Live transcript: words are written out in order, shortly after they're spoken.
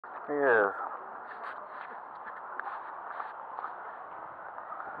He is. I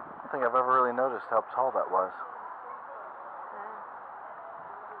don't think I've ever really noticed how tall that was.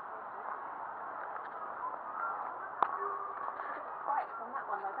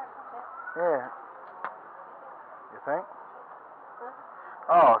 Yeah. You think? Huh?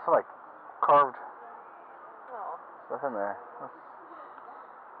 Oh, it's like carved stuff in there.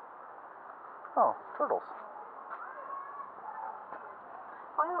 Oh, turtles.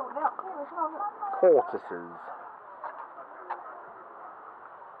 Tortoises.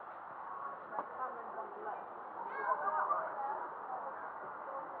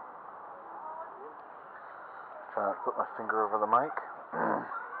 Trying not to put my finger over the mic.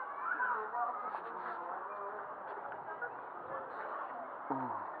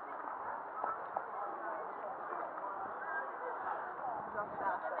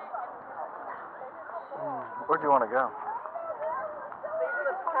 Where do you want to go?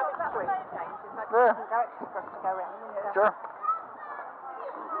 Yeah. Sure.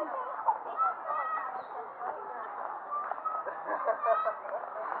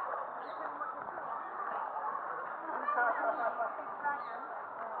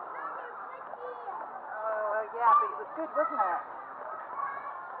 Yeah, but it was good, wasn't it?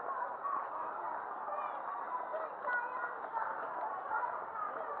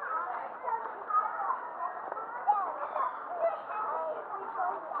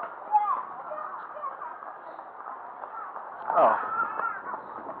 Oh.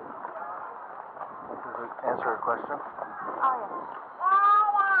 Does it answer a question? Oh, yeah.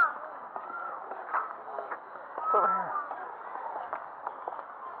 It's over here.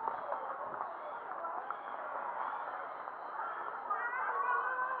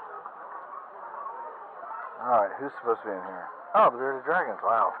 Alright, who's supposed to be in here? Oh, the bearded dragons.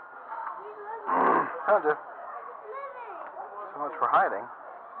 Wow. Hello, Jeff. So much for hiding.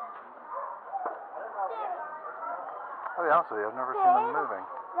 I'll be honest with you, I've never seen them moving.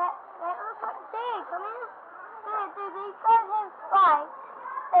 Come here. Do these guys have spikes?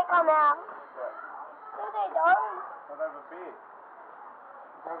 They come out. No, they don't. But they have a beard.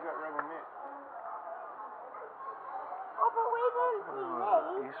 They've got rubber mitts. Oh, but we didn't see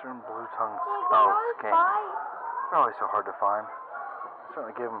these. Eastern blue-tongued They skull got no skink. spikes. They're always so hard to find.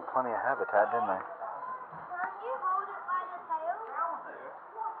 Certainly gave them plenty of habitat, didn't they? Can you hold it by the tail?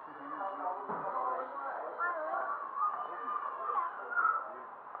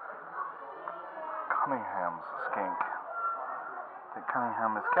 Cunningham's skink. I think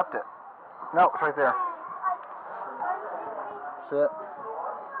Cunningham has kept it. No, it's right there. See it?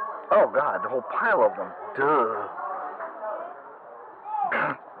 Oh God, the whole pile of them. Duh.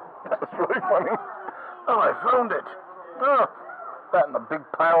 That was really funny. Oh, I filmed it. Oh, that in the big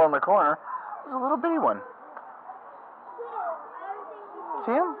pile in the corner. There's a little bitty one.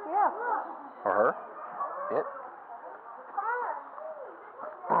 See him? Yeah. Or her? It?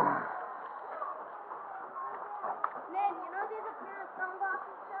 Ned, you know there's a pair of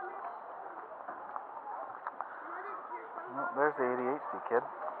sunglasses coming? Well, there's the ADHD kid.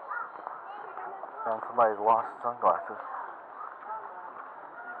 Found somebody's lost sunglasses.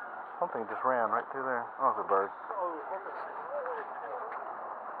 Something just ran right through there. Oh, it's a bird.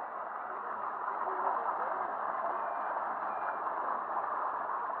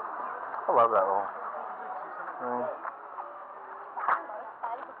 I love that little thing.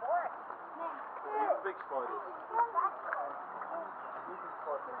 Big spiders.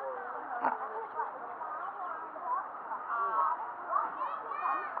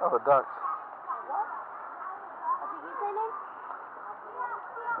 Oh, the ducks.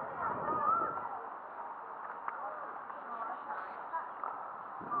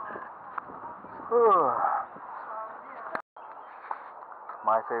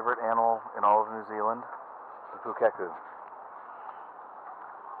 My favorite animal in all of New Zealand, the pukeku.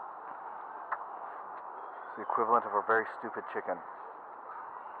 It's the equivalent of a very stupid chicken.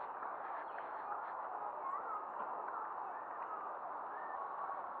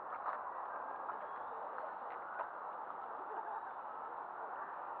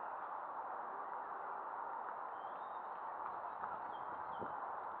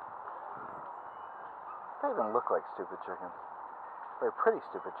 They even look like stupid chickens. They're pretty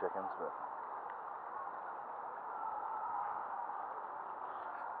stupid chickens, but...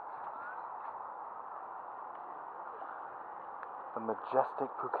 The majestic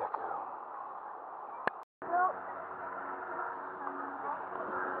pukeku.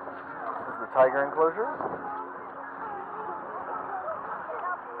 This is the tiger enclosure.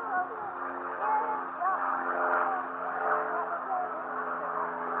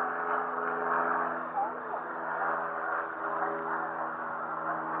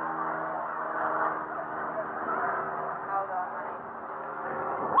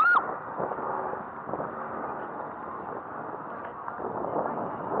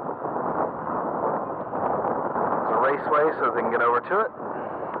 so they can get over to it.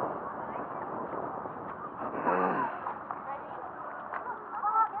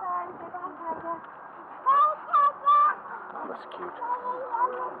 That's cute.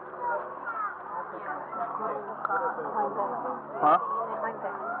 Huh?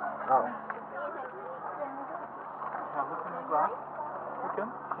 Oh. Now look in the glass. Look in.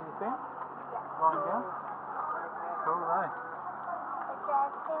 Can you see him? Lying down. Who are they? No,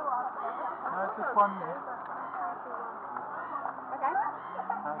 it's just one there. Okay.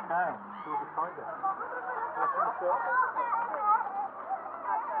 Okay. Still beside it.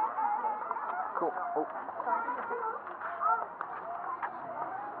 Cool. Oh.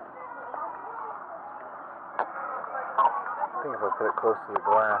 I think if I put it close to the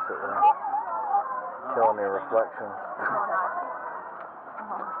glass, it will kill any reflections.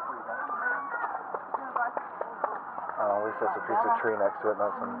 At least that's a piece of tree next to it,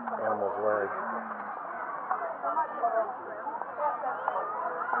 not some animal's leg.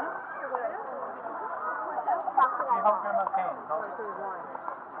 You hold Grandma's hand.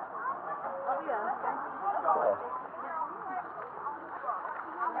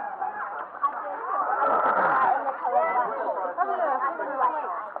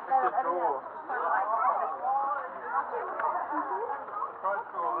 Cool.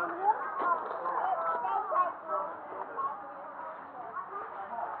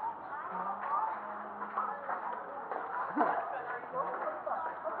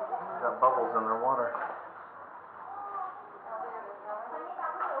 Got bubbles in their water.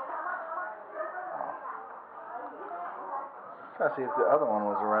 Trying to see if the other one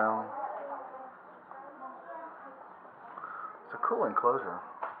was around. It's a cool enclosure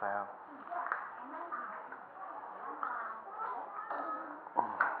they have.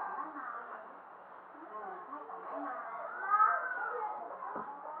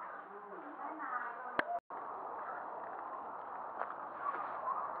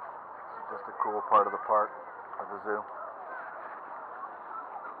 Just a cool part of the park, of the zoo.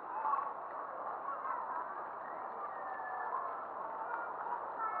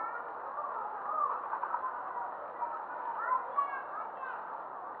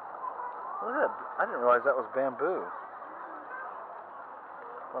 Look at that. I didn't realize that was bamboo.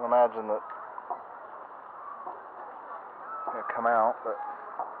 Don't imagine that it's going to come out, but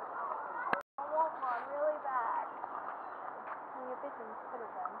I want one really bad. And your vision's full of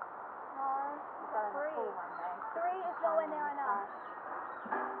them. No, You've got a three. full one though. Three is nowhere near enough.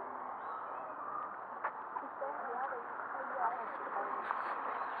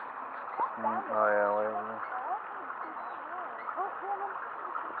 oh yeah, way over there.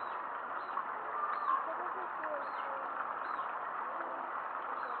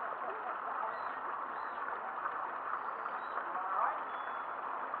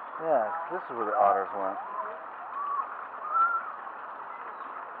 Yeah, this is where the otters went.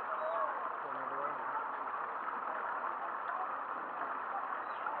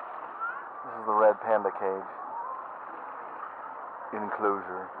 This is the red panda cage.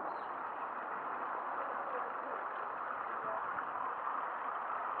 Enclosure.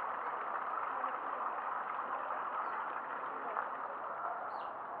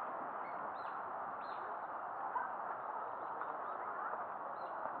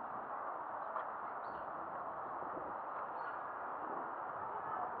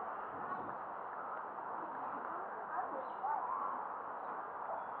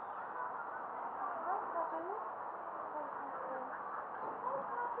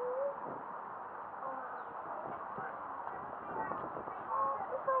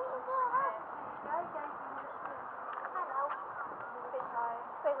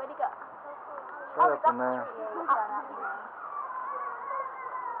 Wait, where'd he go? Right up in there. Yeah, he's gone up in there.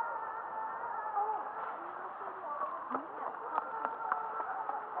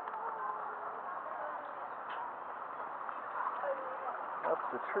 Up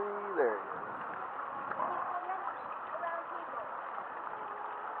the tree, there he is.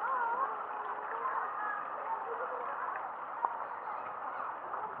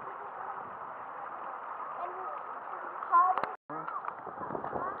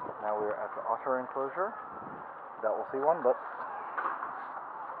 Now we're at the otter enclosure. Doubt we'll see one, but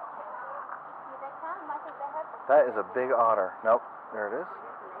that is a big otter. Nope, there it is.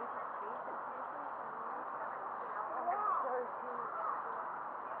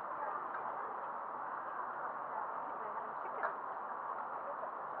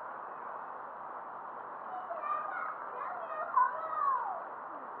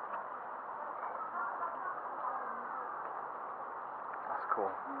 That's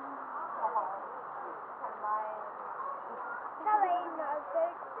cool.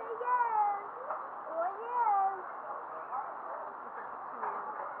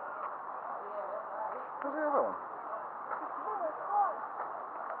 Where's the other one?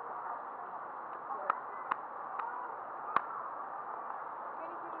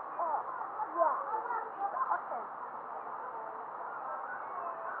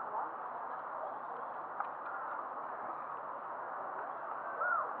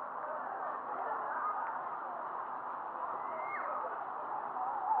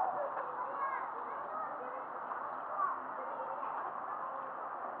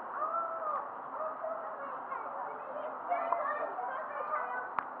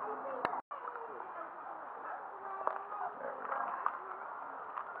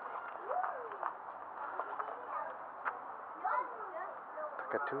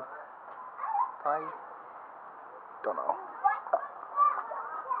 Cockatoo? Thai? Don't know.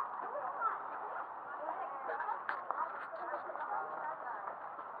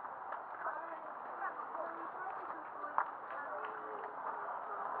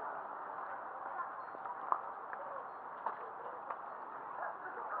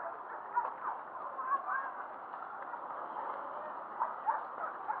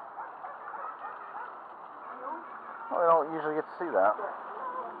 Well, we don't usually get to see that.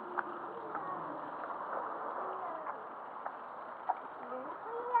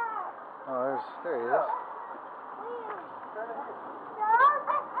 Oh, there he is.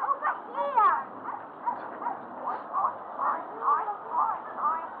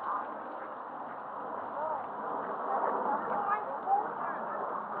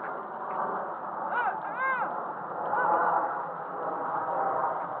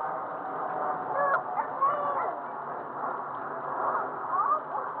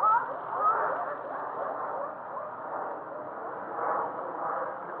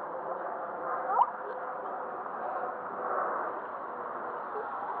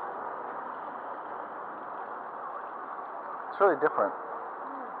 It's really different.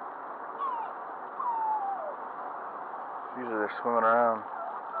 Usually they're swimming around.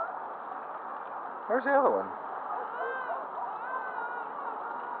 Where's the other one?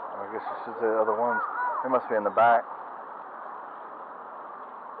 I guess this is the other ones. They must be in the back.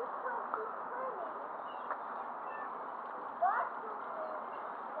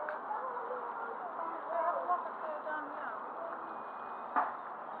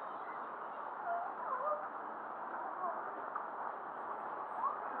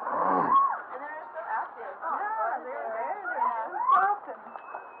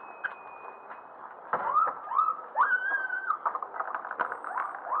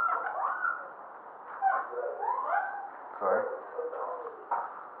 Sorry.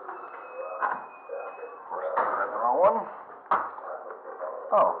 The wrong one.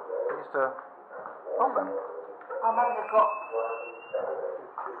 Oh, it used to open. I'm having a go.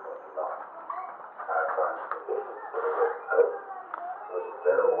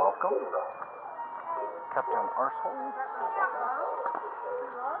 You're welcome. Captain Arsehole.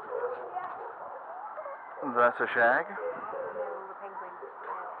 That's a shag.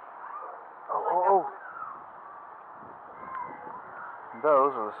 Oh.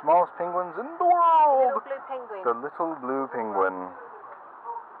 Those are the smallest penguins in the world. Little blue penguin. The little blue penguin.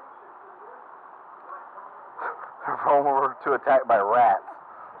 They're vulnerable to attack by rats.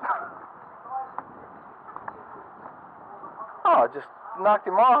 Oh, it just knocked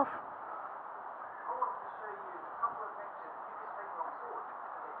him off.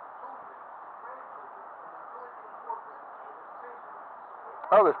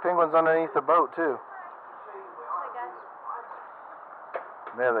 Oh, there's penguins underneath the boat, too.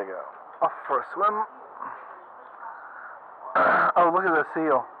 There they go. Off for a swim. Oh, look at the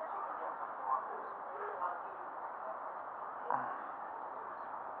seal.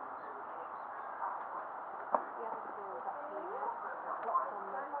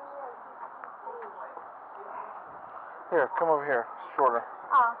 Here, come over here. It's shorter.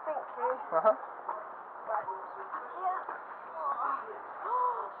 Oh, thank you. Uh-huh.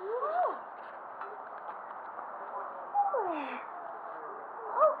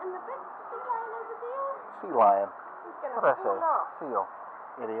 Oh, and the big sea lion over there. Sea lion. He's gonna What did I say? fall off. Seal.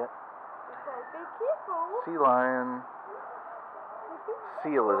 Idiot. So be careful. Sea lion.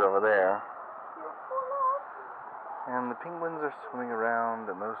 Seal is over there. He'll fall off. And the penguins are swimming around,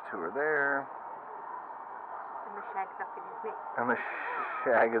 and those two are there. And the shag's up in his nest. And the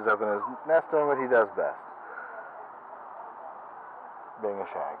shag is up in his nest doing what he does best. Being a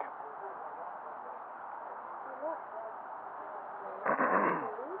shag.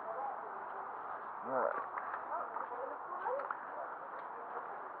 Alright.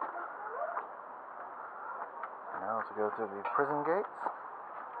 Now to go through the prison gates.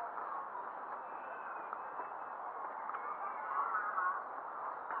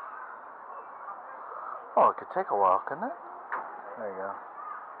 Oh, it could take a while, couldn't it? There you go.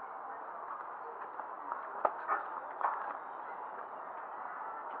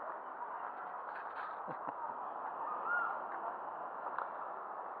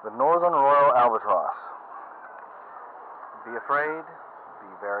 The Northern Royal Albatross. Be afraid, be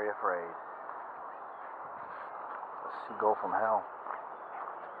very afraid. A seagull from hell.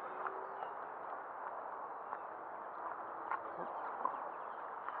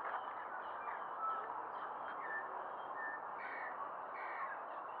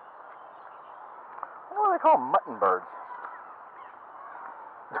 What do they call them? Mutton birds.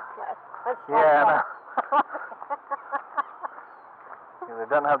 Yeah, I know. It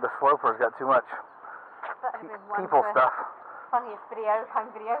doesn't have the slopers, got too much people stuff. Funniest videos, home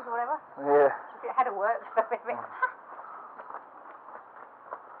videos or whatever. Yeah. If it had a work stuff in it.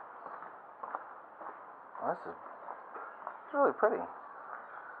 Oh, it's really pretty.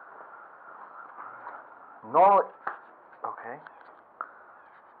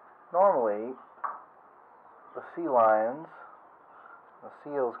 Normally, the sea lions, the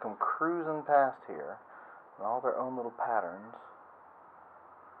seals come cruising past here in all their own little patterns.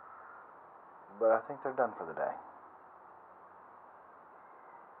 But I think they're done for the day.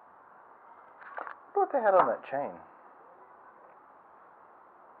 Look what they had on that chain.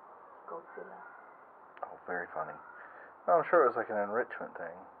 Godzilla. Oh, very funny. Well, I'm sure it was like an enrichment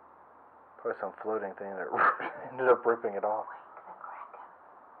thing. Probably some floating thing that ended up ripping it off.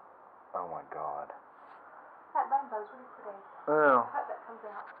 Oh my God. That rainbow's really pretty. Yeah. I hope that comes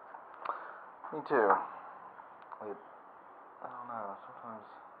out. Me too. I don't know. Sometimes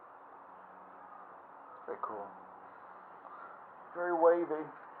it's very cool. Very wavy.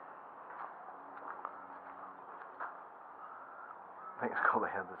 I think it's cool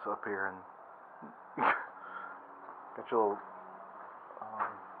they had this up here and got your little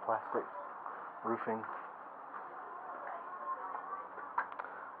plastic roofing.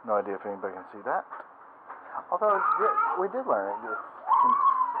 No idea if anybody can see that. Although we did learn it.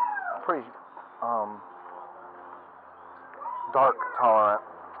 It's pretty dark tolerant.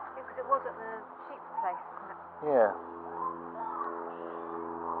 Yeah, because it was at the sheep place, wasn't it? Yeah.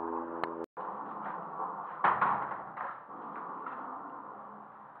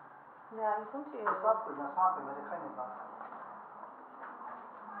 Yeah, you come to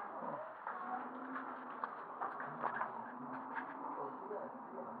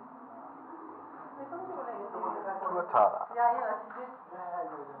Matata. Yeah.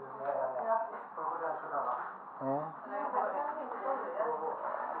 Yeah.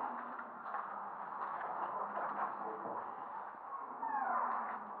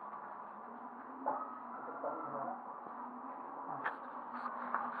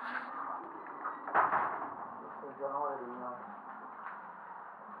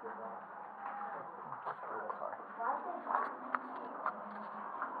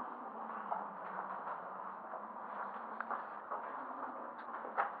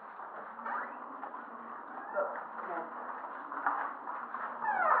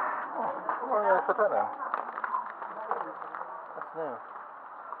 Oh, yeah, put that in. That's new.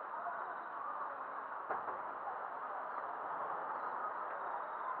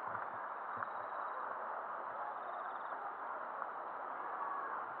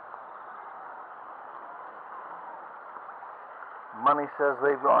 Money says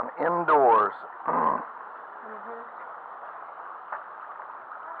they've gone indoors.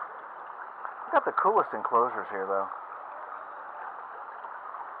 Got the coolest enclosures here, though.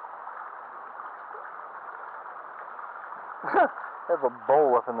 There's a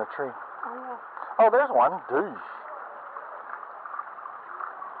bowl up in the tree. Oh, yeah. Oh, there's one. Douche.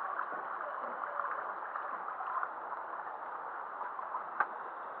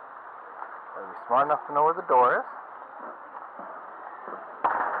 Gotta be smart enough to know where the door is.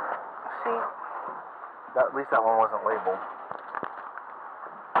 See? At least that one wasn't labeled.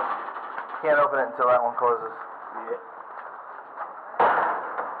 Can't open it until that one closes. Yeah.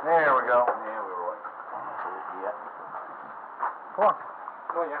 There we go. Yeah, we were right. Yeah. Come on.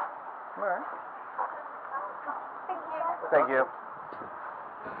 Oh, yeah. All right. Thank you. Thank you.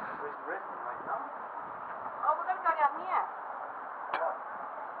 Where's the rest of them right now? Oh, we're going to go down here.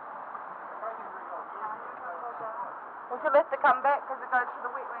 Would you let her come back because it goes to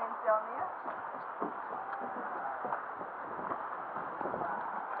the wetlands down there?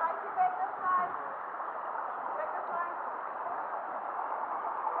 Tracy, back this way. Back this way.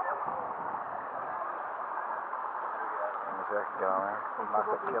 Let me see if I can get on there. Knock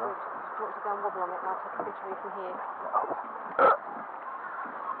that kid off. Do you want to go and wobble on it and I'll take a picture of you from here?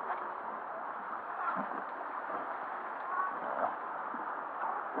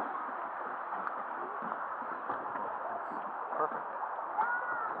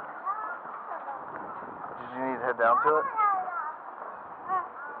 down to it?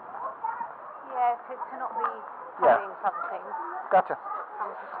 Yeah, to not be Yeah. carrying other things. Gotcha.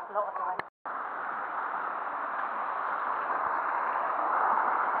 A lot of times.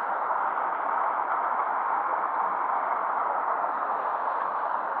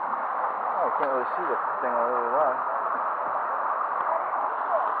 Oh, I can't really see the thing on the other line.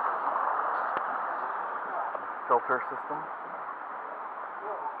 Filter system.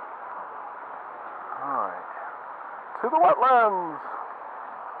 Alright. To the wetlands!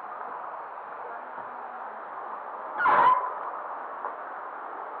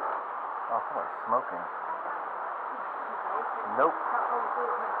 Oh, somebody's smoking. Nope.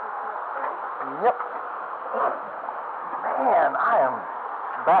 Yep. Man, I am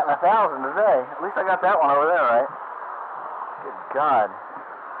batting 1,000 today. At least I got that one over there, right? Good God.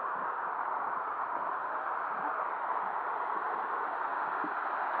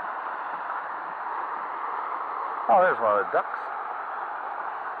 Oh, there's one of the ducks.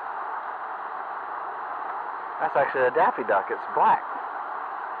 That's actually a Daffy Duck. It's black.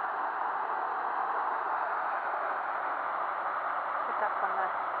 The duck on the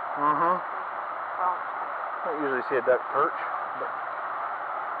Mm-hmm. branch. I don't usually see a duck perch, but...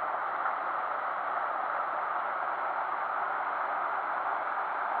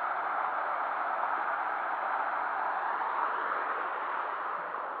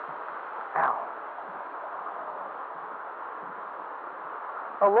 Ow.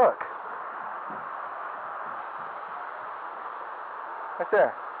 Oh, look. Right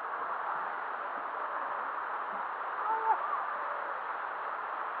there.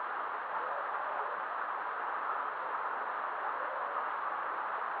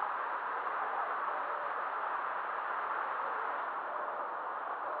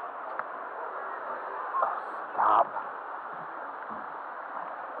 Stop.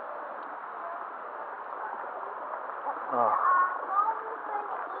 Oh.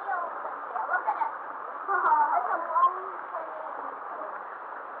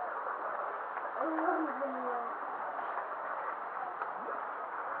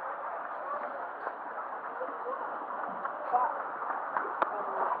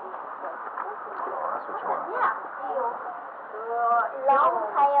 Oh, that's what you want.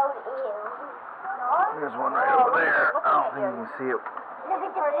 Long-tailed eel. There's one right over there. I don't think you can see it. Look at the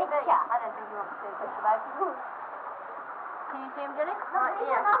picture. I don't think you want to see a picture though. Can you see him, Jenny? Right,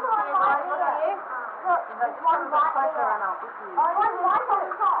 yeah. Look, there's one right there. One right on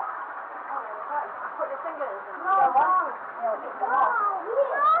the top. Put your fingers in. No, one. It's the one.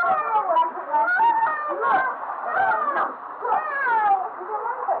 No. Look.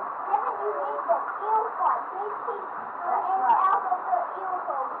 Haven't you read the eel fight? Please keep the end out of the eel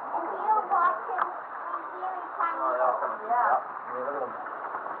hole. And eel fight can be very tiny. Yeah.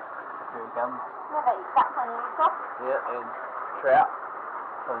 Here he comes. Never eat that on you, top. Yeah, and trout.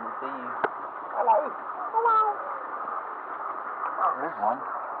 Coming to see you. Hello. Hello. Oh, there's one.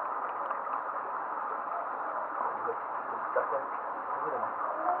 Sucker. Look at him.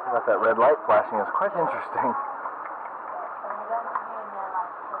 How about that red light flashing? It's quite interesting. Is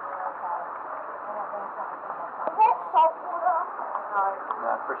that salt water?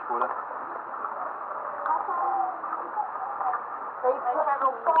 No, fresh water. They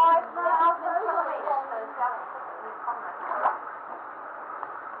travel 5,000 kilometres.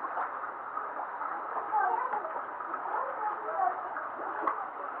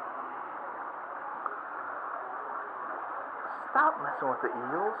 Stop messing with the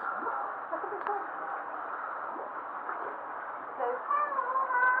eels.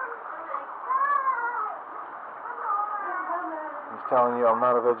 He's telling you I'm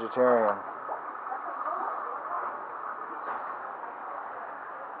not a vegetarian.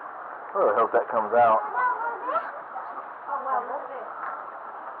 I really hope that comes out.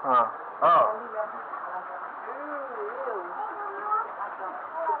 Huh. Oh.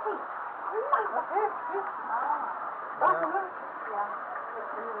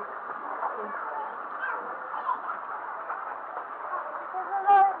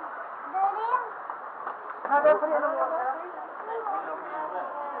 Here goes the retard.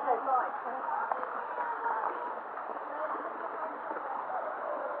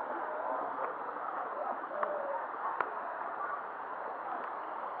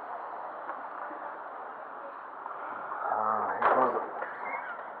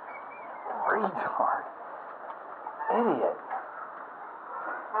 Idiot.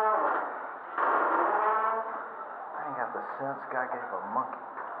 I ain't got the sense God gave a monkey.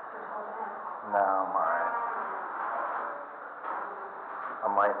 No, I'm alright. I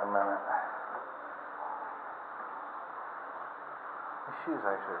might in a minute. These shoes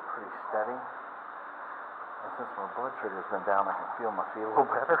actually are pretty steady. And since my blood sugar's been down, I can feel my feet a little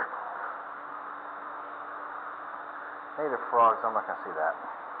better. Native frogs, I'm not going to see that.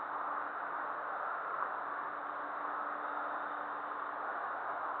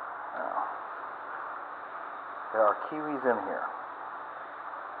 Now, there are kiwis in here.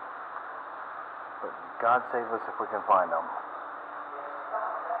 But God save us if we can find them.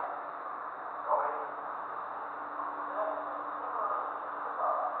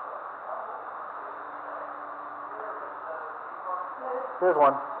 There's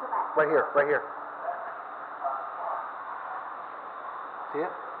one. Right here, right here. See it?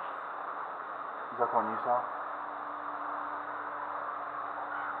 Is that the one you saw?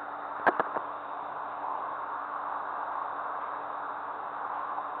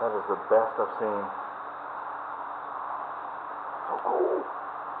 That is the best I've seen. So cool.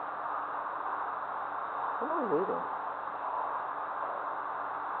 What are we eating?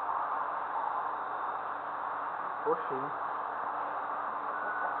 Or she?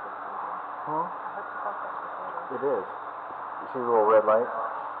 Huh? It is. You see the little red light?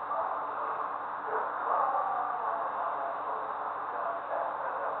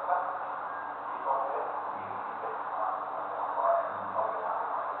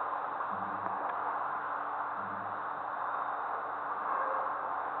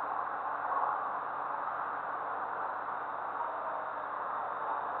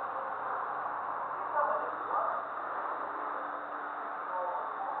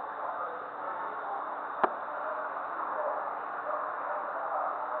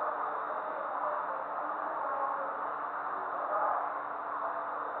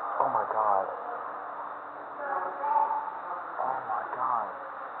 Oh my God. Oh my God.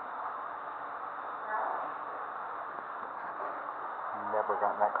 Never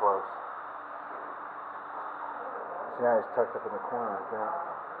gotten that close. See, now he's tucked up in the corner like that.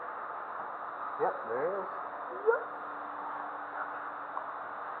 Yep, there he is. Yep.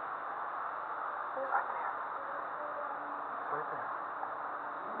 It's right there. It's right there.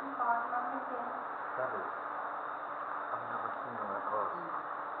 That is. I've never seen him that close.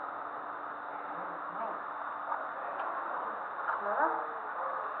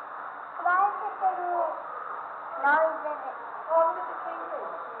 Why is it sticking its nose in it? Oh, look at the TV.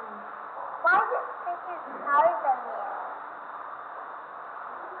 Why is it sticking its nose in there?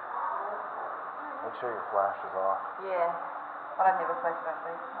 Make sure your flash is off. Yeah. But I never flash back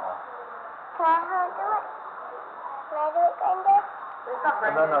there. Oh. Can I hold it? Can I do it, Grandad? It's not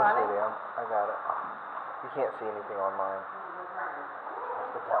very No, good, honey. sweetie, I got it. You can't see anything on mine. I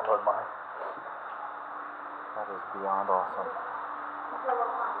have to download mine. That is beyond awesome.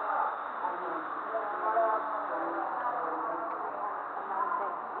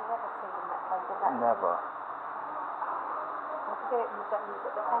 Never.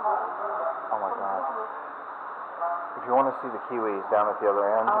 Oh my God. If you want to see the kiwis down at the other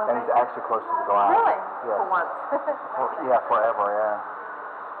end, and he's actually close to the glass. Really? Yes. For once. Yeah, forever, yeah.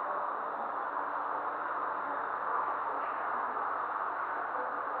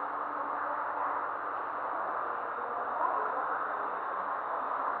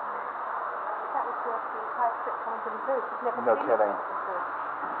 That was your entire trip coming to the zoo. You've never No seen kidding. it before.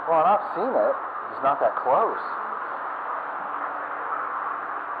 Well, and I've seen it. It's not that close.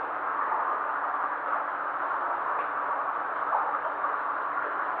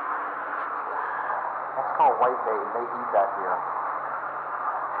 That's called whitebait, and they eat that here.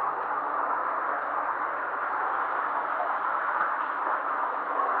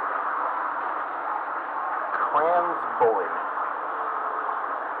 Crans bully.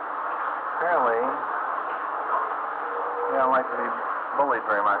 Apparently, he don't like to be bullied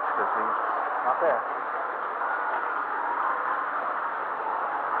very much because he's not there.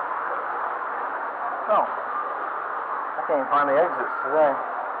 Oh, I can't even find the exits today.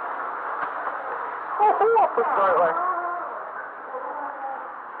 I pushed the right way.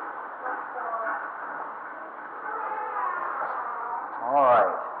 All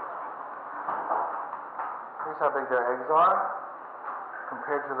right. Here's how big their eggs are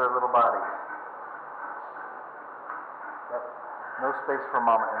compared to their little bodies. Yep. No space for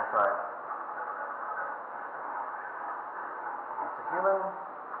mama inside. That's a human.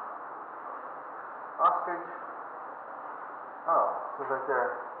 Ostrich. Oh, it says right there.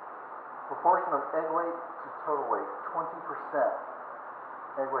 Proportion of egg weight to total weight, 20%.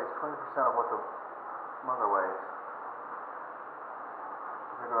 Egg weight is 20% of what the mother weighs.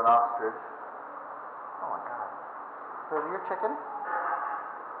 Compared to an ostrich. Oh my God. So your chicken?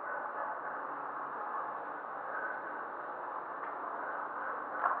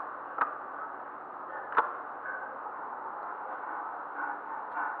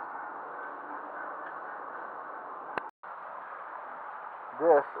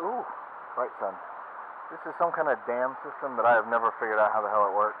 This, ooh, right sun. This is some kind of dam system that I have never figured out how the hell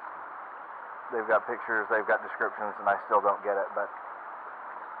it works. They've got pictures, they've got descriptions, and I still don't get it, but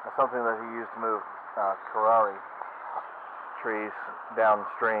it's something that he used to move karari trees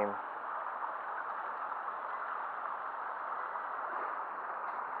downstream.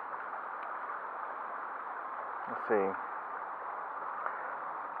 Let's see.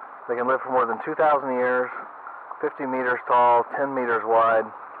 They can live for more than 2,000 years, 50 meters tall, 10 meters wide,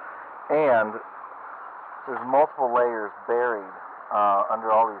 and there's multiple layers buried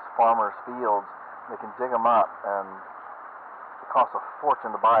under all these farmers' fields. They can dig them up, and it costs a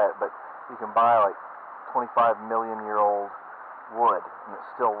fortune to buy it, but you can buy like 25 million year old wood, and it's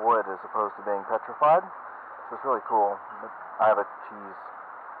still wood as opposed to being petrified. So it's really cool. I have a cheese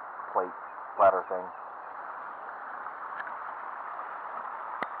plate platter thing.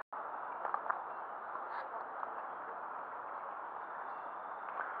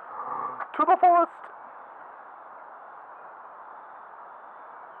 To the forest!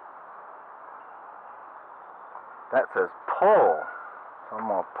 That says pull. So I'm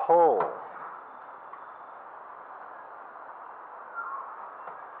gonna pull.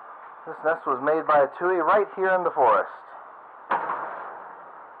 This nest was made by a tui right here in the forest.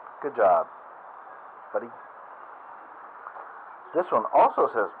 Good job, buddy. This one also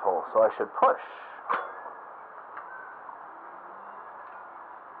says pull, so I should push.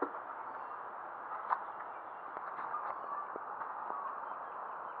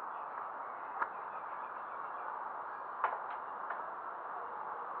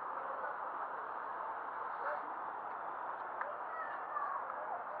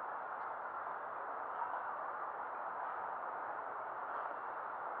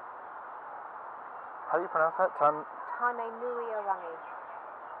 How do you pronounce that? Tane nui orangi.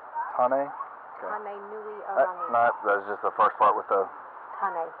 Tane? Okay. Tane nui orangi. That's just the first part with the...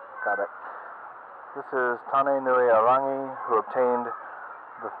 Tane. Got it. This is Tane nui orangi, who obtained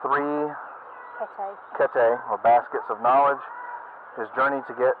the 3 kete, or baskets of knowledge. His journey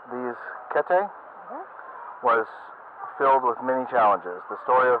to get these kete was filled with many challenges. The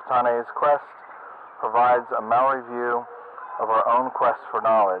story of Tane's quest provides a Maori view of our own quest for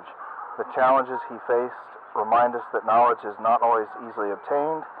knowledge. The challenges he faced remind us that knowledge is not always easily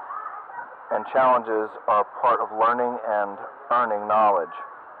obtained, and challenges are part of learning and earning knowledge.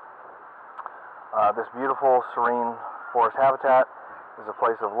 This beautiful, serene forest habitat is a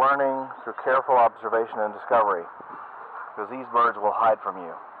place of learning through careful observation and discovery, because these birds will hide from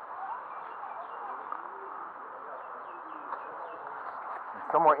you. And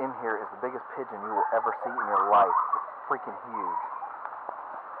somewhere in here is the biggest pigeon you will ever see in your life. It's freaking huge.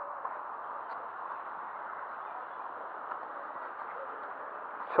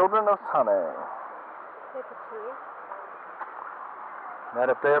 Children of Tane. There's a tui. That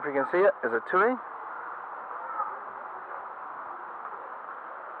up there, if you can see it, is a tui.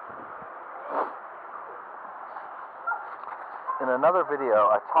 In another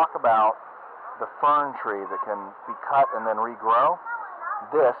video, I talk about the fern tree that can be cut and then regrow.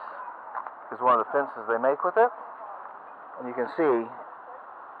 This is one of the fences they make with it. And you can see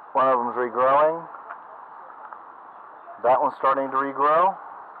one of them's regrowing. That one's starting to regrow.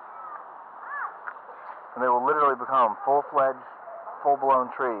 And they will literally become full-fledged,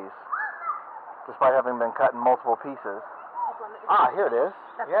 full-blown trees just by having been cut in multiple pieces. Ah, here it is.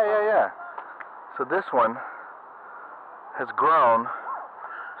 Yeah. So this one has grown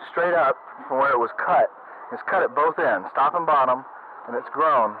straight up from where it was cut. It's cut at both ends, top and bottom, and it's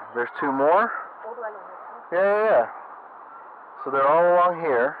grown. There's 2 more. Yeah. So they're all along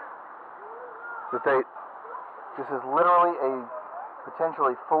here. This is literally a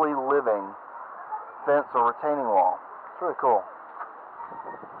potentially fully living fence or retaining wall. It's really cool.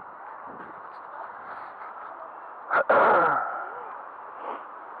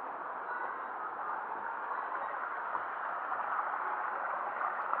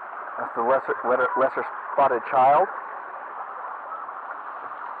 That's the lesser spotted child.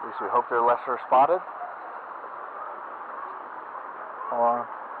 At least we hope they're lesser spotted.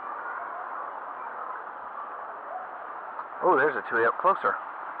 Oh, there's a tui up closer.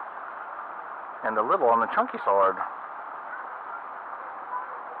 And a little on the chunky sword.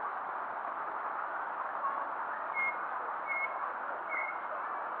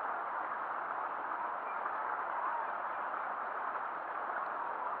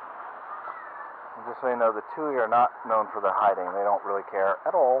 And just so you know, the tui are not known for their hiding. They don't really care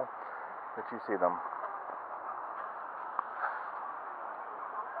at all that you see them.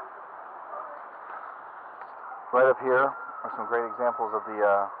 Right up here are some great examples of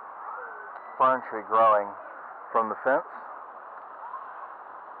the fern tree growing from the fence.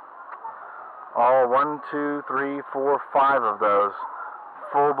 All 1, 2, 3, 4, 5 of those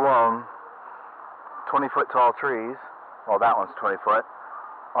full-blown 20-foot tall trees, well, that one's 20 foot,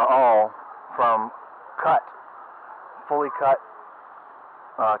 are all from fully cut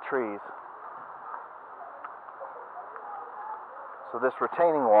trees. So this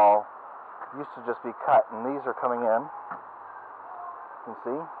retaining wall used to just be cut, and these are coming in. You can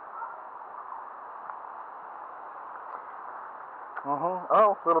see.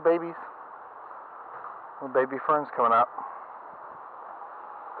 Oh, little babies. Little baby ferns coming up.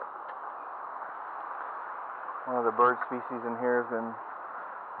 One of the bird species in here has been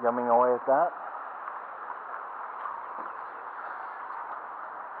yumming away at that.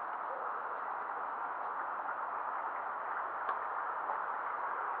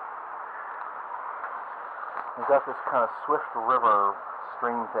 We've got this kind of swift river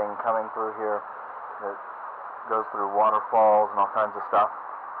stream thing coming through here that goes through waterfalls and all kinds of stuff.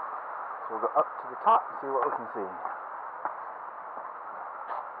 So we'll go up to the top and see what we can see.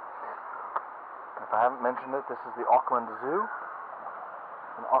 If I haven't mentioned it, this is the Auckland Zoo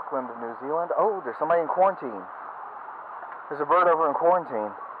in Auckland, New Zealand. Oh, there's somebody in quarantine. There's a bird over in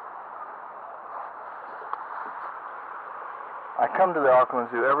quarantine. I come to the Auckland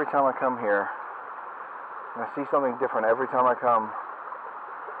Zoo every time I come here. And I see something different every time I come.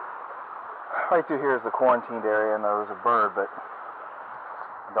 Right through here is the quarantined area, and there was a bird, but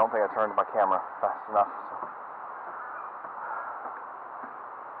I don't think I turned my camera fast enough. So.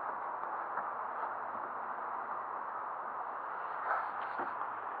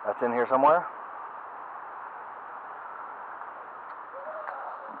 That's in here somewhere.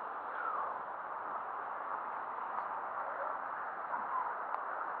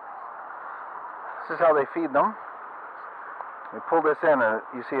 This is how they feed them. We pull this in and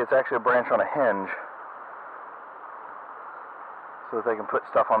you see it's actually a branch on a hinge so that they can put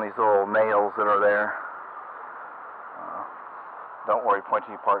stuff on these little nails that are there. Don't worry,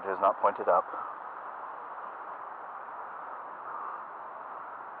 pointy part is not pointed up.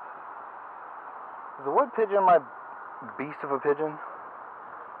 Is the wood pigeon my beast of a pigeon?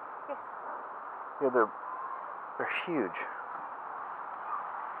 Yes. Yeah, they're huge.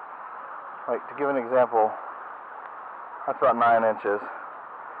 Like, to give an example, that's about 9 inches.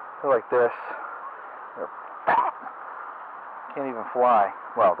 They're like this. They're fat. Can't even fly.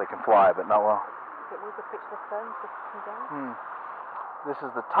 Well, they can fly, but not well. But we could pitch the ferns just come down. This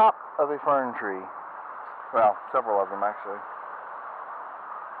is the top of a fern tree. Well, several of them actually.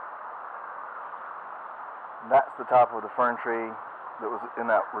 And that's the top of the fern tree that was in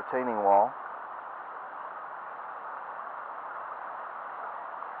that retaining wall.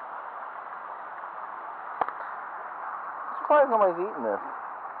 I'm surprised nobody's eating this.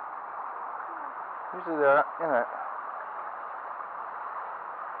 Usually they're in it.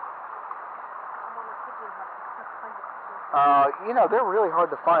 You know, they're really hard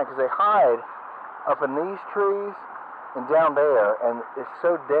to find because they hide up in these trees and down there, and it's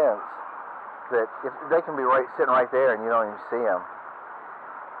so dense that if they can be sitting right there and you don't even see them.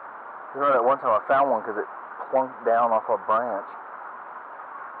 You know, that one time I found one because it plunked down off a branch.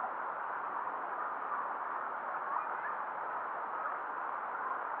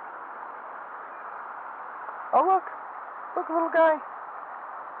 Oh, look, a little guy.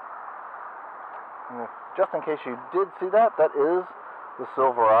 And just in case you did see that, that is the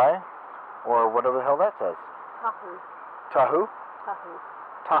silver eye, or whatever the hell that says. Tahu. Tahu? Tahu.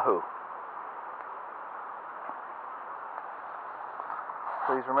 Tahu.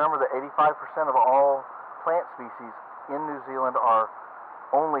 Please remember that 85% of all plant species in New Zealand are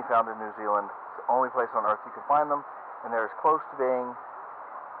only found in New Zealand. It's the only place on Earth you can find them, and they're as close to being,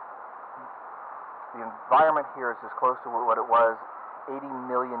 the environment here is as close to what it was 80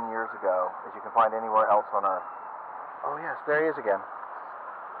 million years ago as you can find anywhere else on Earth. Oh yes, there he is again.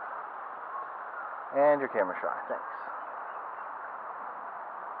 And your camera shy, thanks.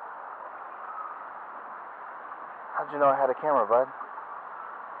 How'd you know I had a camera, bud?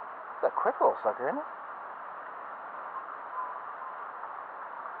 It's a quick little sucker, isn't it?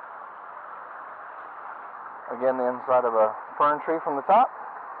 Again, the inside of a fern tree from the top.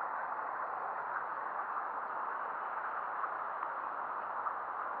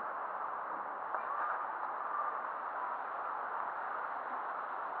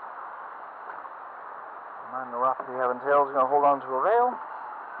 Mind the neuropathy having tails are going to hold on to a veil.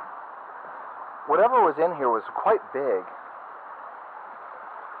 Whatever was in here was quite big.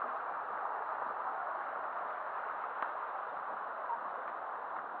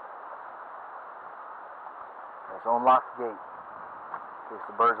 There's an unlocked gate in case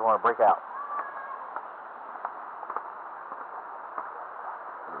the birds want to break out.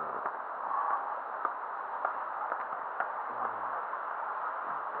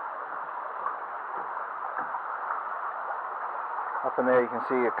 Up in there you can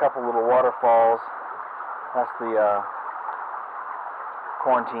see a couple little waterfalls. That's the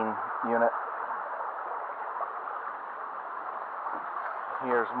quarantine unit.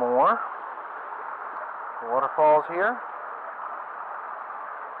 Here's more waterfalls here.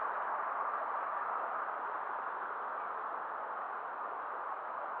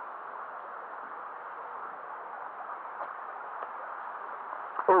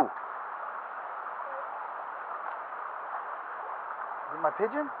 Oh! Is it my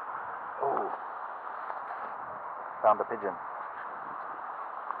pigeon? Oh! Found a pigeon.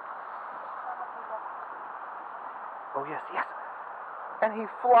 Oh yes, yes! And he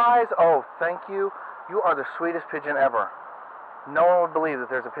flies! Oh, thank you. You are the sweetest pigeon ever. No one would believe that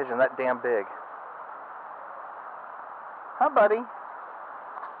there's a pigeon that damn big. Hi, buddy.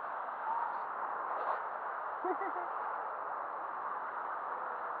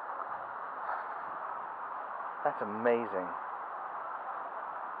 That's amazing.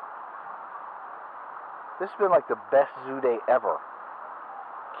 This has been like the best zoo day ever.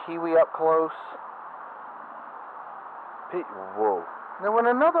 Kiwi up close. Whoa. And then went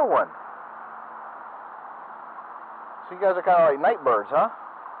another one. So you guys are kind of like night birds, huh?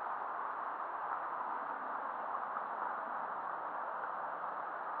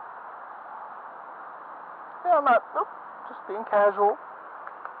 Yeah, I'm not. Nope. Just being casual.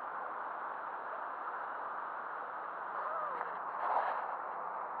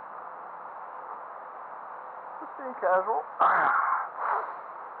 Just being casual.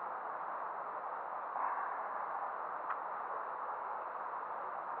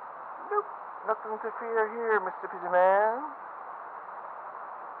 Nope. Nothing to fear here, Mr. Pigeon Man.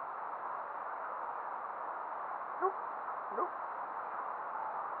 Nope. Nope.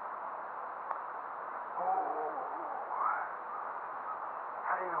 Oh.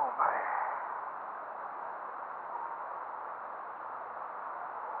 How you doing, buddy?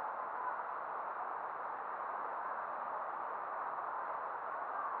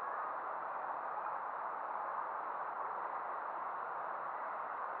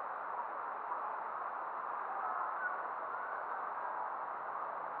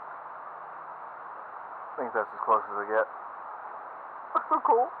 I think that's as close as I get. That's so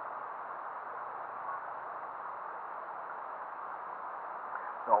cool.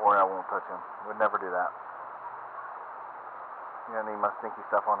 Don't worry, I won't touch him. Would never do that. You don't need my stinky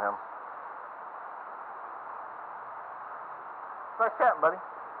stuff on him. Nice cat, buddy.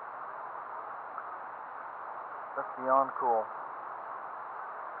 That's beyond cool.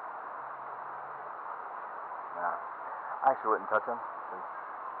 Nah. I actually wouldn't touch him.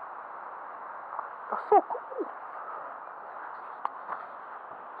 That's so cool.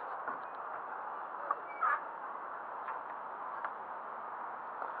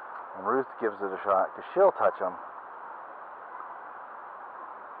 And Ruth gives it a shot because she'll touch him.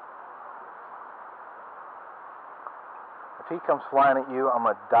 If he comes flying at you, I'm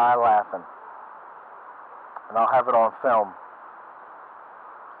going to die laughing. And I'll have it on film.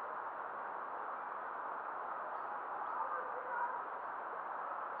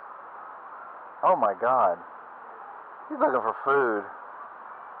 Oh my God. He's looking for food.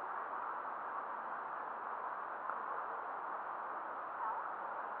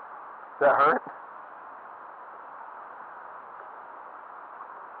 Does that hurt?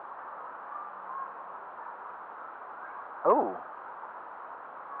 Oh.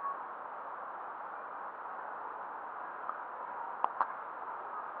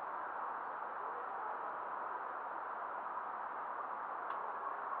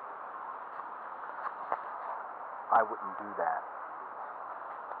 I wouldn't do that.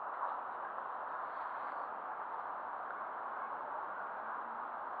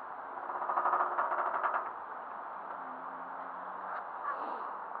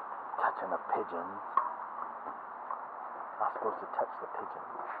 Touching a pigeon. Not supposed to touch the pigeon.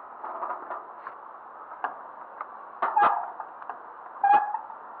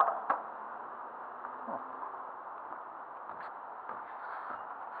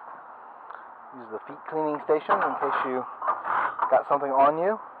 Use the feet cleaning station in case you got something on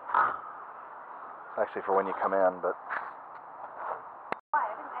you. It's actually for when you come in, but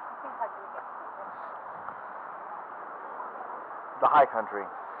the high country,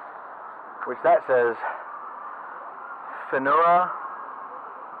 which that says Whenua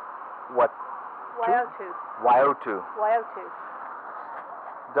what? Waiautu. Waiautu. Waiautu.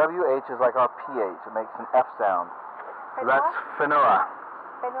 WH is like our PH. It makes an F sound. So that's Whenua.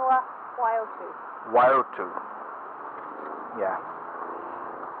 Whenua Waiautu. Waiautu. Yeah.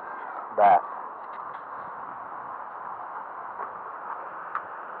 That.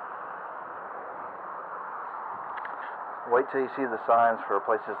 Wait till you see the signs for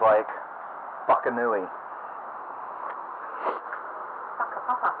places like Whakanui.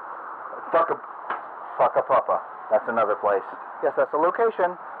 Whakapapa. That's another place. Yes, that's a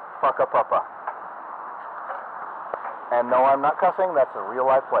location. Whakapapa. And no, I'm not cussing. That's a real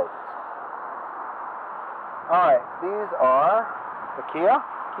life place. Alright, these are the Kia?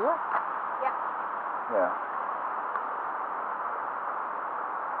 Kia? Yeah. Yeah.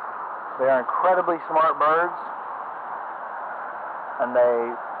 They are incredibly smart birds, and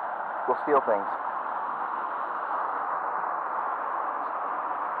they will steal things.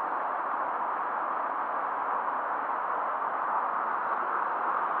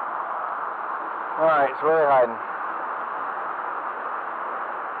 Alright, so where are they hiding?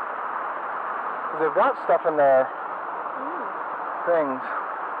 They've got stuff in their things.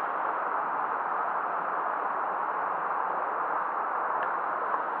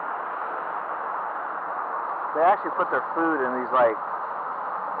 They actually put their food in these like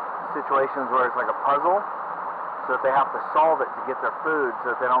situations where it's like a puzzle, so that they have to solve it to get their food,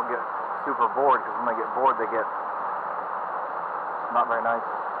 so that they don't get super bored, because when they get bored they get not very nice.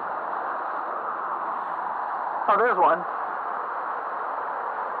 Oh, there's one.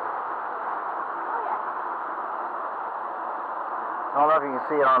 I don't know if you can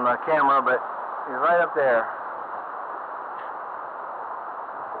see it on the camera, but he's right up there.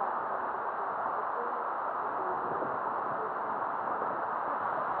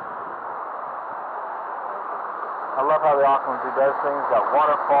 I love how the Auckland Zoo does things. Got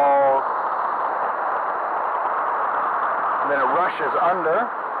waterfalls, and then it rushes under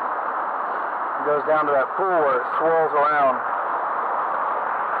and goes down to that pool where it swirls around.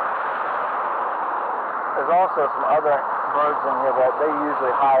 There's also some other birds in here that they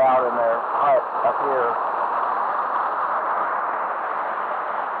usually hide out in their hut up here.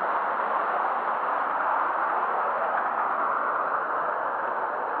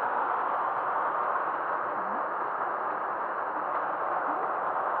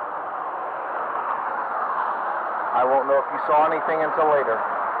 I won't know if you saw anything until later.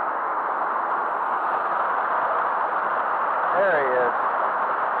 There he is.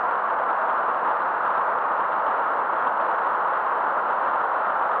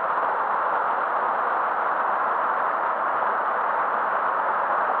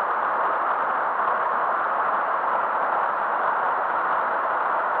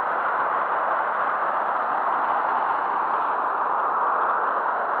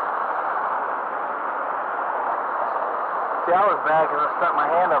 See, I was bad because I stuck my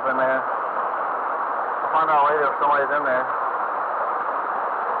hand up in there. I'll find out later if somebody's in there.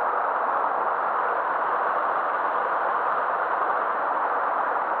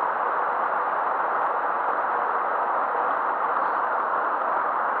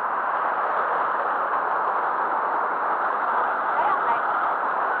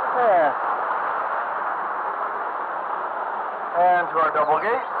 Yeah. And to our double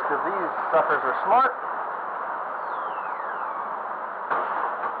gates, because these suckers are smart.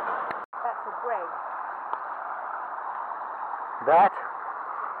 That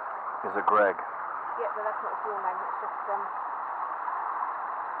is a Greg. Yeah, but that's not his real name. It's just I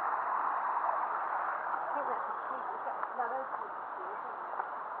think that's a key. Is that no, those are the keys, isn't it?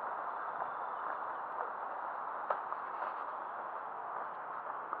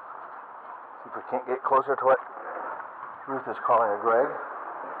 See if we can't get closer to what Ruth is calling a Greg.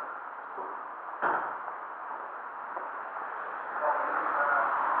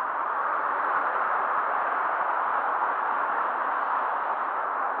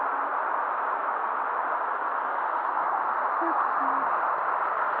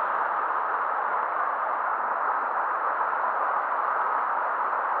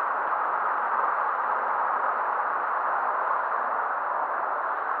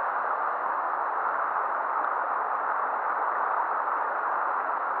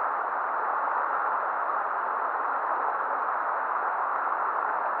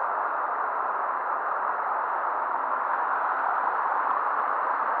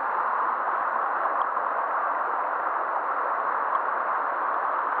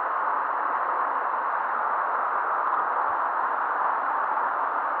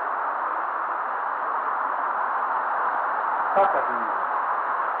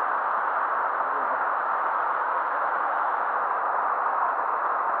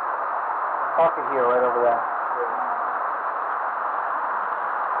 Talking here, right over there.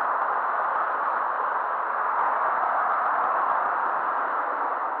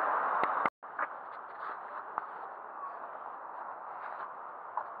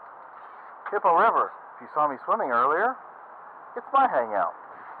 Hippo River. If you saw me swimming earlier, it's my hangout.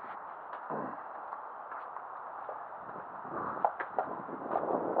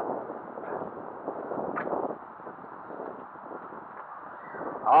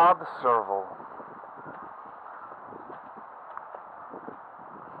 Bob Serval.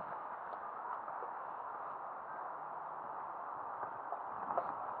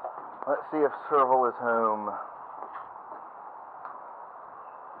 Let's see if Serval is home.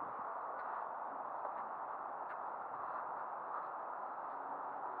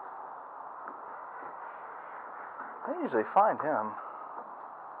 I usually find him.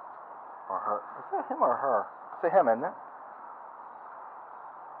 Or her. Is that him or her? It's him, isn't it?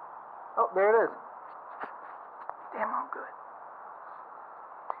 Oh, there it is. Damn, I'm good.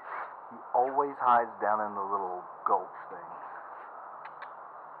 He always hides down in the little gulch thing.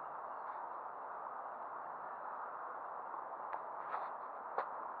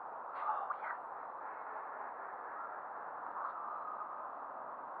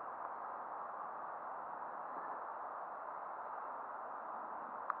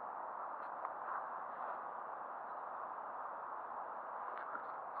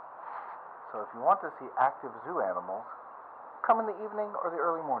 So if you want to see active zoo animals, come in the evening or the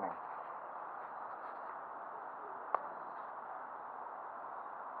early morning.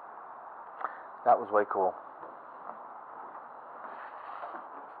 That was way cool.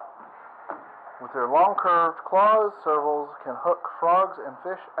 With their long curved claws, servals can hook frogs and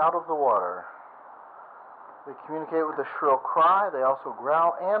fish out of the water. They communicate with a shrill cry. They also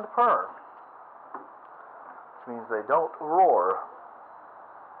growl and purr, which means they don't roar.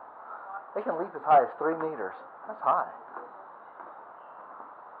 They can leap as high as 3 meters. That's high.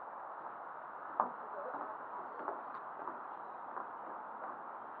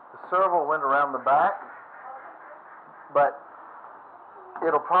 The serval went around the back, but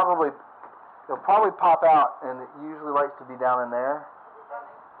it'll probably pop out, and it usually likes to be down in there.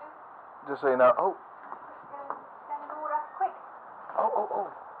 Just so you know. Oh. Quick.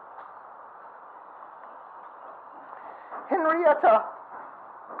 Oh. Henrietta.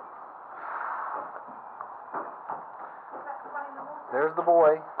 There's the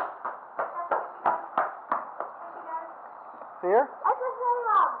boy. See her?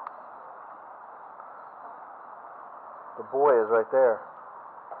 The boy is right there.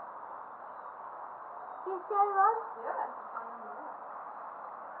 You see one?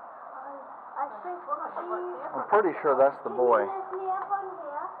 I think I'm pretty sure that's the boy.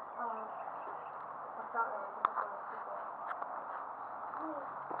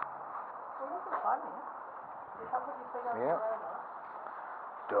 Yeah.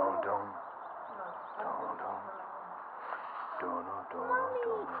 Dun dun. Dun dun. Dun dun dun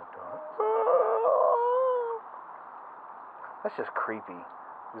dun. That's just creepy.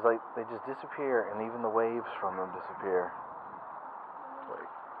 It's like they just disappear, and even the waves from them disappear. Like,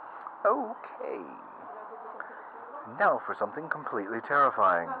 okay. Now for something completely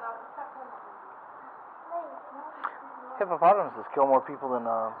terrifying. Hippopotamuses kill more people than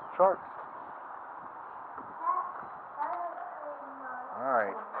sharks.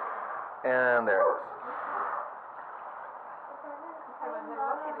 Alright. And there it is.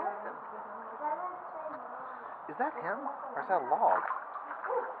 Is that him? Or is that a log?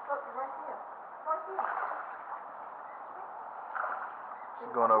 She's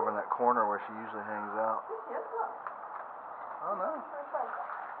going over in that corner where she usually hangs out. Oh no.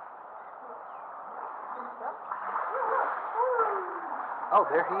 Oh,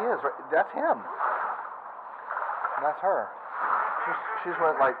 there he is. That's him. And that's her. She just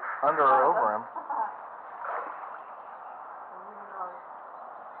went like under or over him.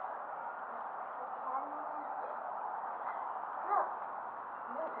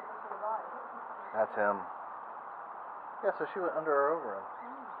 That's him. Yeah, so she went under or over him.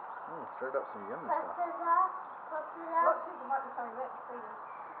 Stirred up some yummy stuff.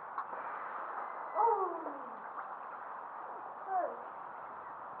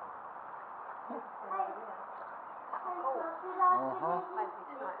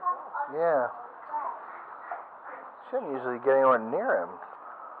 Yeah. Shouldn't usually get anywhere near him.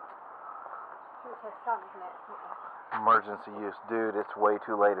 It's her son, isn't it? Emergency use. Dude, it's way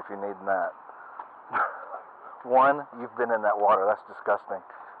too late if you're needing that. One, you've been in that water. That's disgusting. Yeah,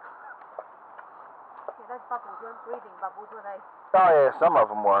 those bubbles weren't breathing bubbles, were they? Oh yeah, some of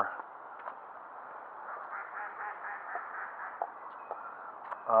them were.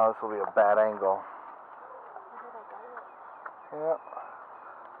 Oh, this will be a bad angle. Yep.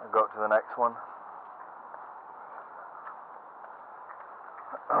 I'll go up to the next one.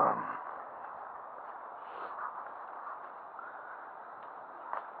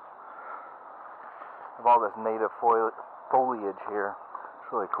 Of all this native foliage here.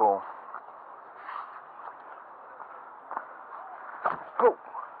 It's really cool. Go!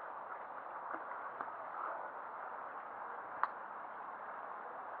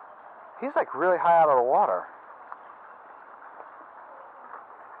 He's like really high out of the water.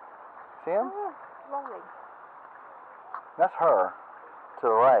 See him? Oh, lovely. That's her to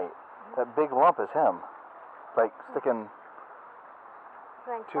the right. That big lump is him. Like sticking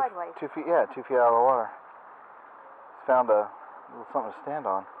Going 2 sideways. 2 feet, yeah, 2 feet out of the water. He's found a little something to stand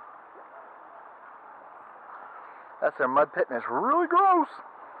on. That's their mud pit and it's really gross.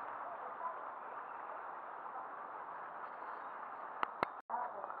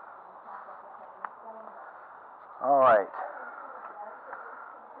 Alright.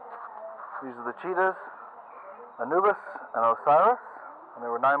 These are the cheetahs, Anubis and Osiris, and they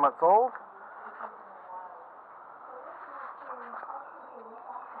were 9 months old.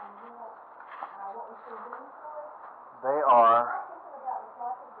 They are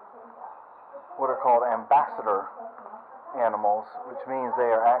what are called ambassador animals, which means they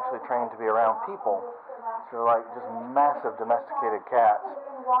are actually trained to be around people. So they're like just massive domesticated cats.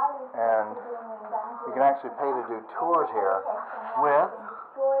 And you can actually pay to do tours here with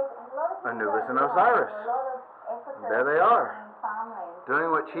Anubis and Osiris. There they are, doing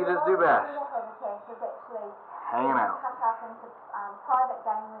what cheetahs do best, hanging out. Private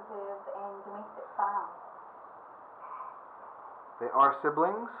game reserves and domestic farms. They are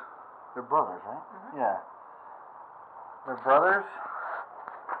siblings. They're brothers, right? Yeah. They're brothers.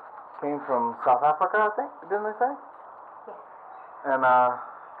 Came from South Africa, I think. Didn't they say? Yes. And Hi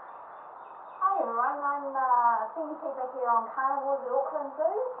everyone, I'm senior keeper here on carnivores at Auckland Zoo,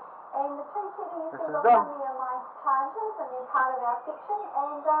 and the two cheetahs This you is see them. behind me are my tigers, and they're part of our section.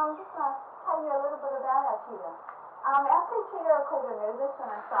 And just want to tell you a little bit about our cheetah. Our two cheetah are called Anubis and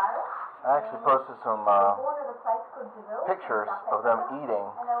Osiris. I actually posted some pictures of them eating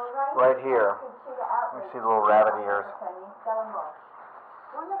right here. You see the little rabbit ears.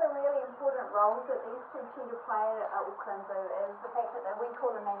 One of the really important roles that these two cheetah play at Auckland Zoo is the fact that we call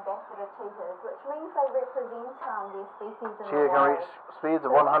them ambassador cheetahs, which means they represent their species in the Cheetah can wild. reach speeds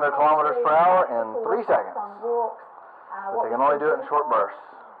of 100 kilometers per hour in 3 seconds, On walks, but they can only do it in short bursts.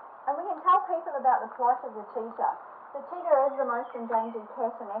 and we can tell people about the plight of the cheetah. The cheetah is the most endangered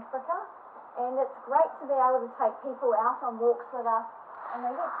cat in Africa, and it's great to be able to take people out on walks with us. And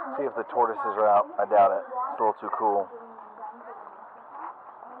they get to See meet if the tortoises are out. I doubt it. It's a little too cool.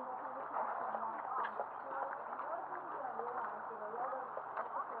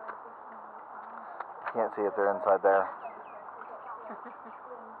 Can't see if they're inside there.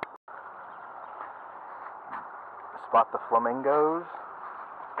 Spot the flamingos.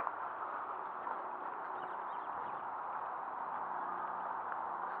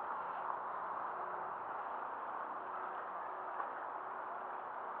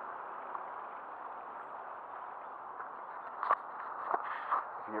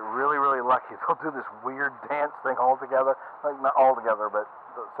 If you're really, really lucky, they'll do this weird dance thing all together. Like, not all together, but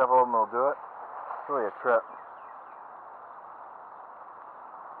several of them will do it. It's really a trip.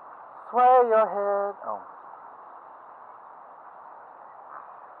 Sway your head. Oh.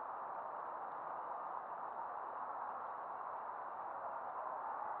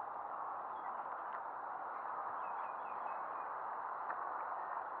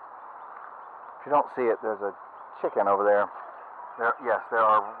 If you don't see it, there's a chicken over there. Yes, there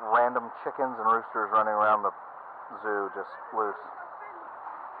are random chickens and roosters running around the zoo just loose.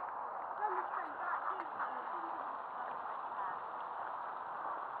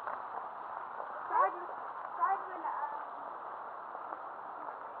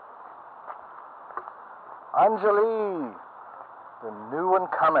 Anjali, the new one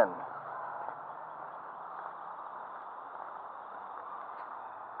coming.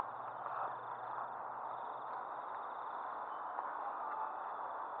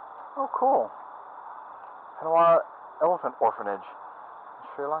 Oh, cool. Hanawara Elephant Orphanage in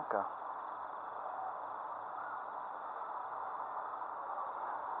Sri Lanka.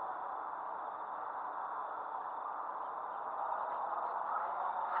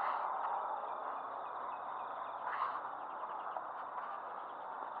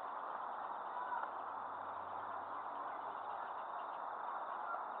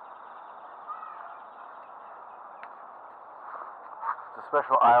 It's a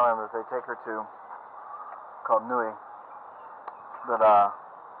special island that they take her to called Nui, that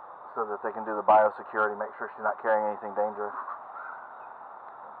so that they can do the biosecurity, make sure she's not carrying anything dangerous.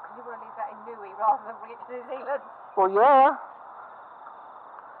 You want to leave that in Nui rather than bring it to New Zealand? Well, yeah.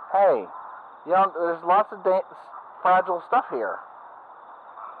 Hey, you know, there's lots of fragile stuff here.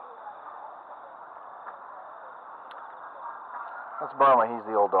 That's Burma. He's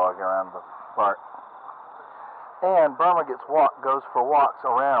the old dog around the park. And Burma goes for walks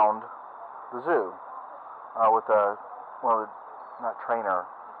around the zoo with a, well, not trainer,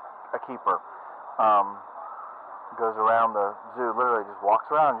 a keeper. Goes around the zoo, literally just walks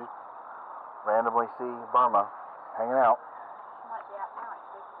around. You randomly see Burma hanging out. She might be out now,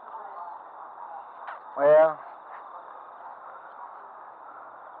 actually. Yeah.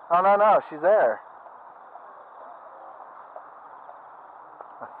 Oh, no, she's there.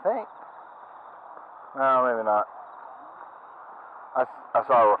 I think. No, maybe not. I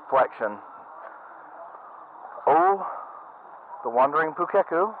saw a reflection. Oh, the wandering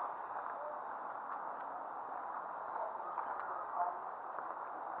Pukeku.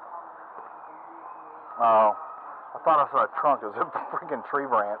 Oh, I thought I saw a trunk. It was a freaking tree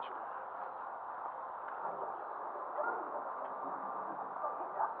branch.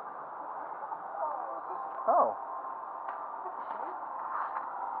 Oh.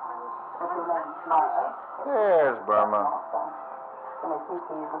 There's Burma.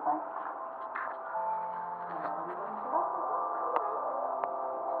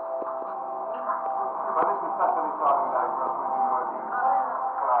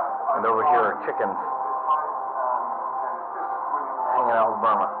 And over here are chickens hanging out with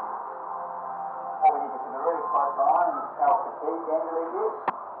Burma. What we need to keep a really close eye on is how fatigued Angelique is,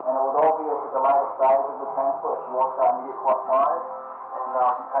 and it would all be at the later stage of the transport. She was starting to get quite tired, and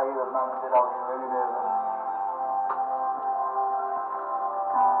I can tell you that Mum said I was really nervous.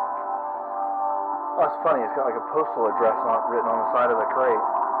 Oh, it's funny. It's got like a postal address written on the side of the crate.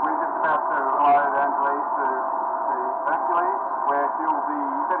 We're just about to load Angelique to the Hercules, where she'll be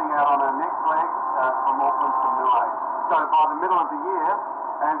setting out on her next leg from Auckland to Niue. So by the middle of the year,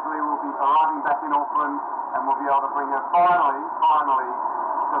 Angelique will be arriving back in Auckland, and we'll be able to bring her finally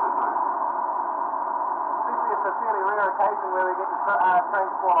to the zoo. It's a fairly rare occasion where we get to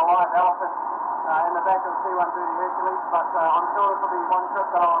transport a live elephant in the back of the C-130 Hercules, but I'm sure this will be one trip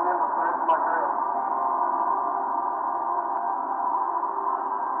that I'll remember for the rest of my career.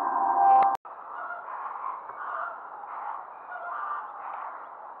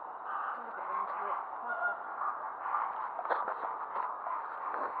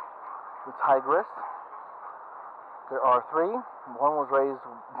 The tigress. There are 3. One was raised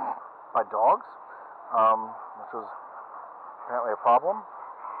by dogs, which was apparently a problem.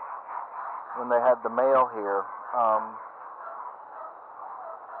 When they had the male here,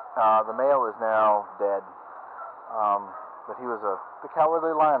 the male is now dead, but he was the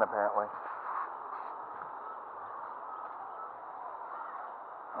cowardly lion apparently.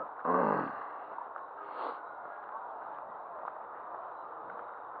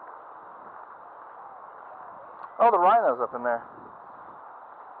 Oh, the rhino's up in there.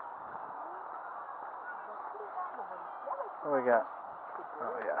 What do we got?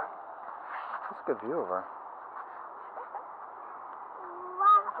 Oh, yeah. That's a good view of her.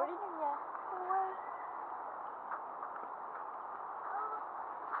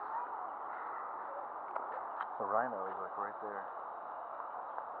 The rhino is like right there.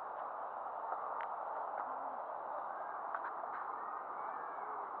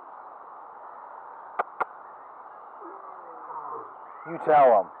 You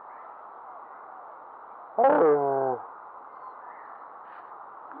tell him. Oh.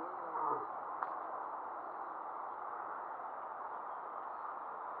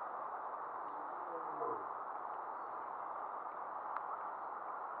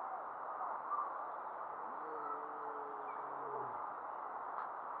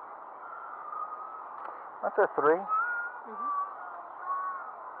 That's a 3.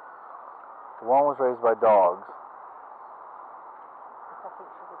 The one was raised by dogs.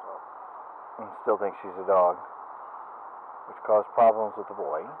 And still thinks she's a dog, which caused problems with the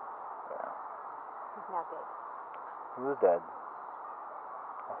boy. Yeah. He's now dead. He was dead.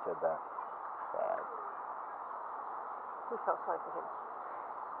 I said that. Sad. We felt sorry for him.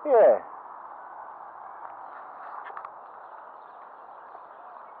 Yeah.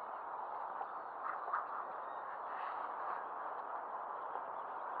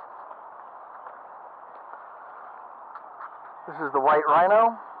 This is the white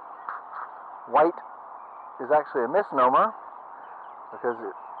rhino. White is actually a misnomer because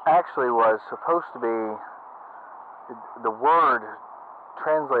it actually was supposed to be, the word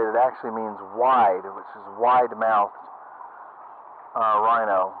translated actually means wide, which is wide-mouthed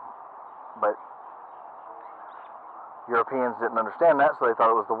rhino, but Europeans didn't understand that, so they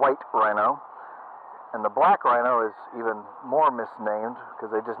thought it was the white rhino. And the black rhino is even more misnamed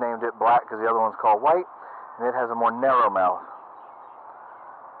because they just named it black because the other one's called white, and it has a more narrow mouth.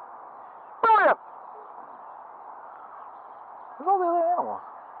 Brilliant! Where's all the other animals?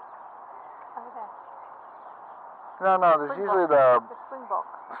 Over there. No, there's usually the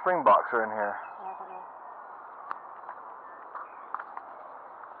springboks are in here. Yeah, I don't know.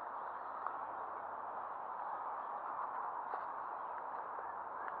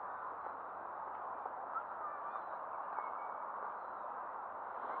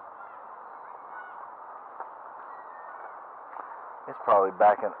 It's probably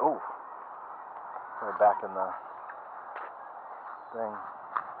back in. Oh, probably back in the thing.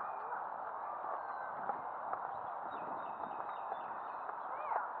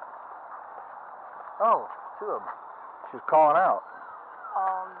 Oh, two of them. She was calling out.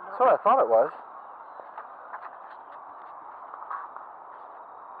 Oh, That's what I thought it was.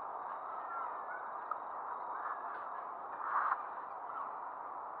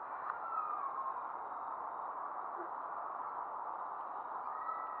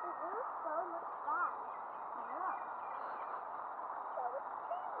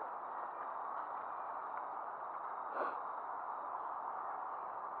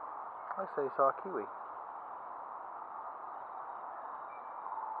 I say you saw a kiwi.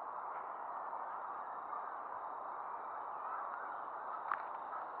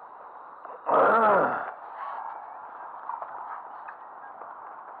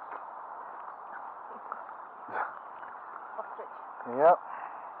 ostrich. Yep.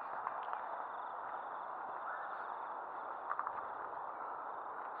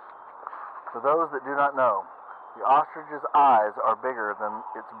 For those that do not know, the ostrich's eyes are bigger than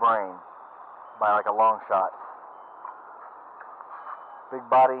its brain by like a long shot. Big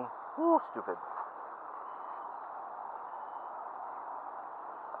body, whoo, stupid.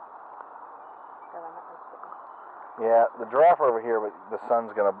 Yeah, the giraffe are over here, but the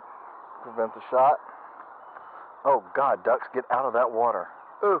sun's gonna prevent the shot. Oh God, ducks, get out of that water.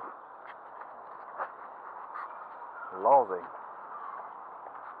 Ooh. Lousy.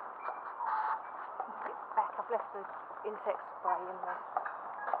 Get back, I've left the insect spray in there.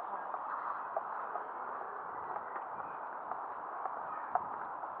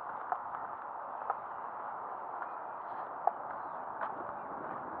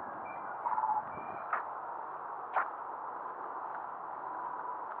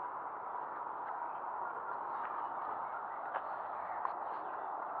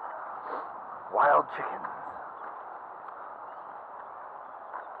 Wild chickens.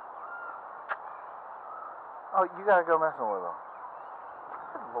 Oh, you gotta go messing with them.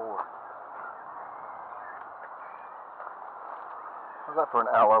 Good Lord. How's that for an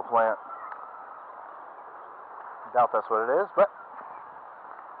aloe plant? Doubt that's what it is, but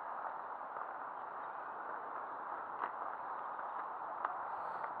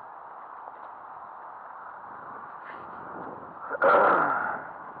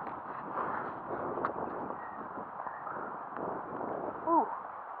ooh,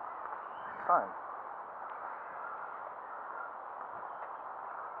 sun.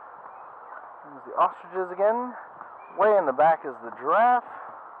 There's the ostriches again. Way in the back is the giraffe.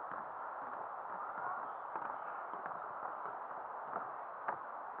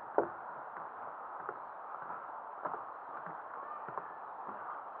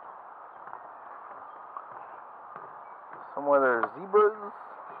 Somewhere there's zebras.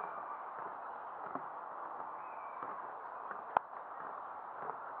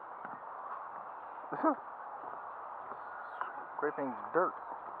 Scraping dirt.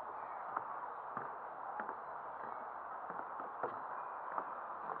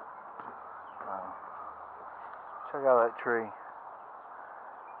 Wow. Check out that tree.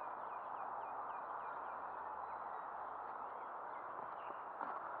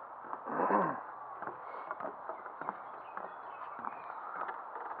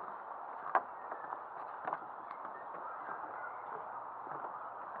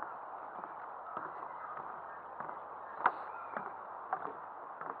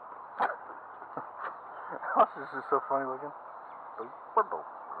 This is so funny looking.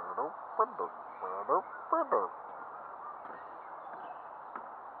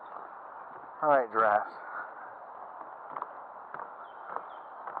 Alright, giraffes.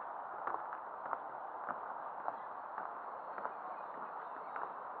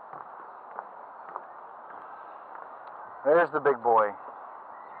 There's the big boy.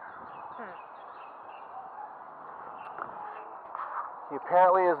 He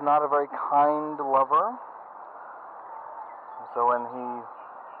apparently is not a very kind lover. So when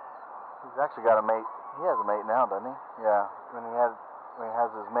he's actually got a mate. He has a mate now, doesn't he? Yeah. When he has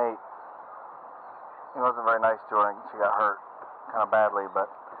his mate, he wasn't very nice to her, and she got hurt kind of badly. But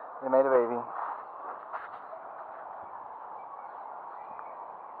they made a baby.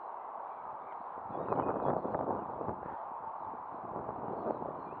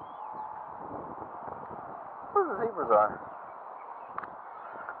 Where the zebras are?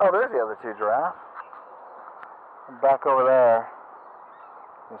 Oh, there's the other two giraffes. Back over there.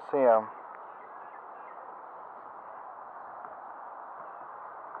 You see them.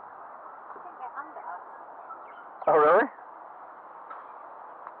 I think they're under us. Oh, really?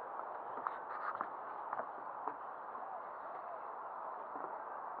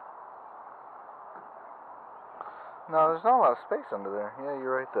 No, there's not a lot of space under there. Yeah,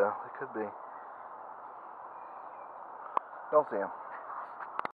 you're right though. It could be. Don't see him.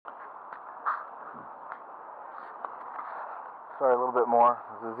 Sorry, a little bit more.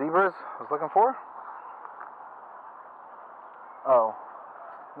 The zebras I was looking for? Oh.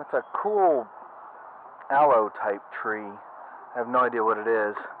 That's a cool aloe type tree. I have no idea what it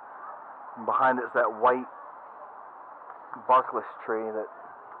is. And behind it's that white barkless tree that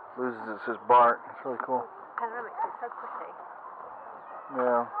loses its bark. It's really cool. Panoramics is so pretty.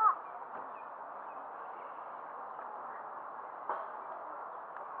 Yeah.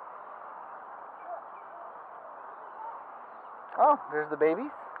 Oh, there's the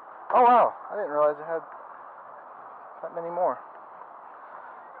babies. Oh wow, I didn't realize it had that many more.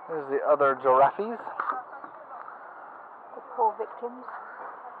 There's the other giraffes. The poor victims.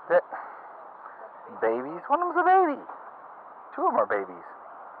 Babies? One of them's a baby. Two of them are babies.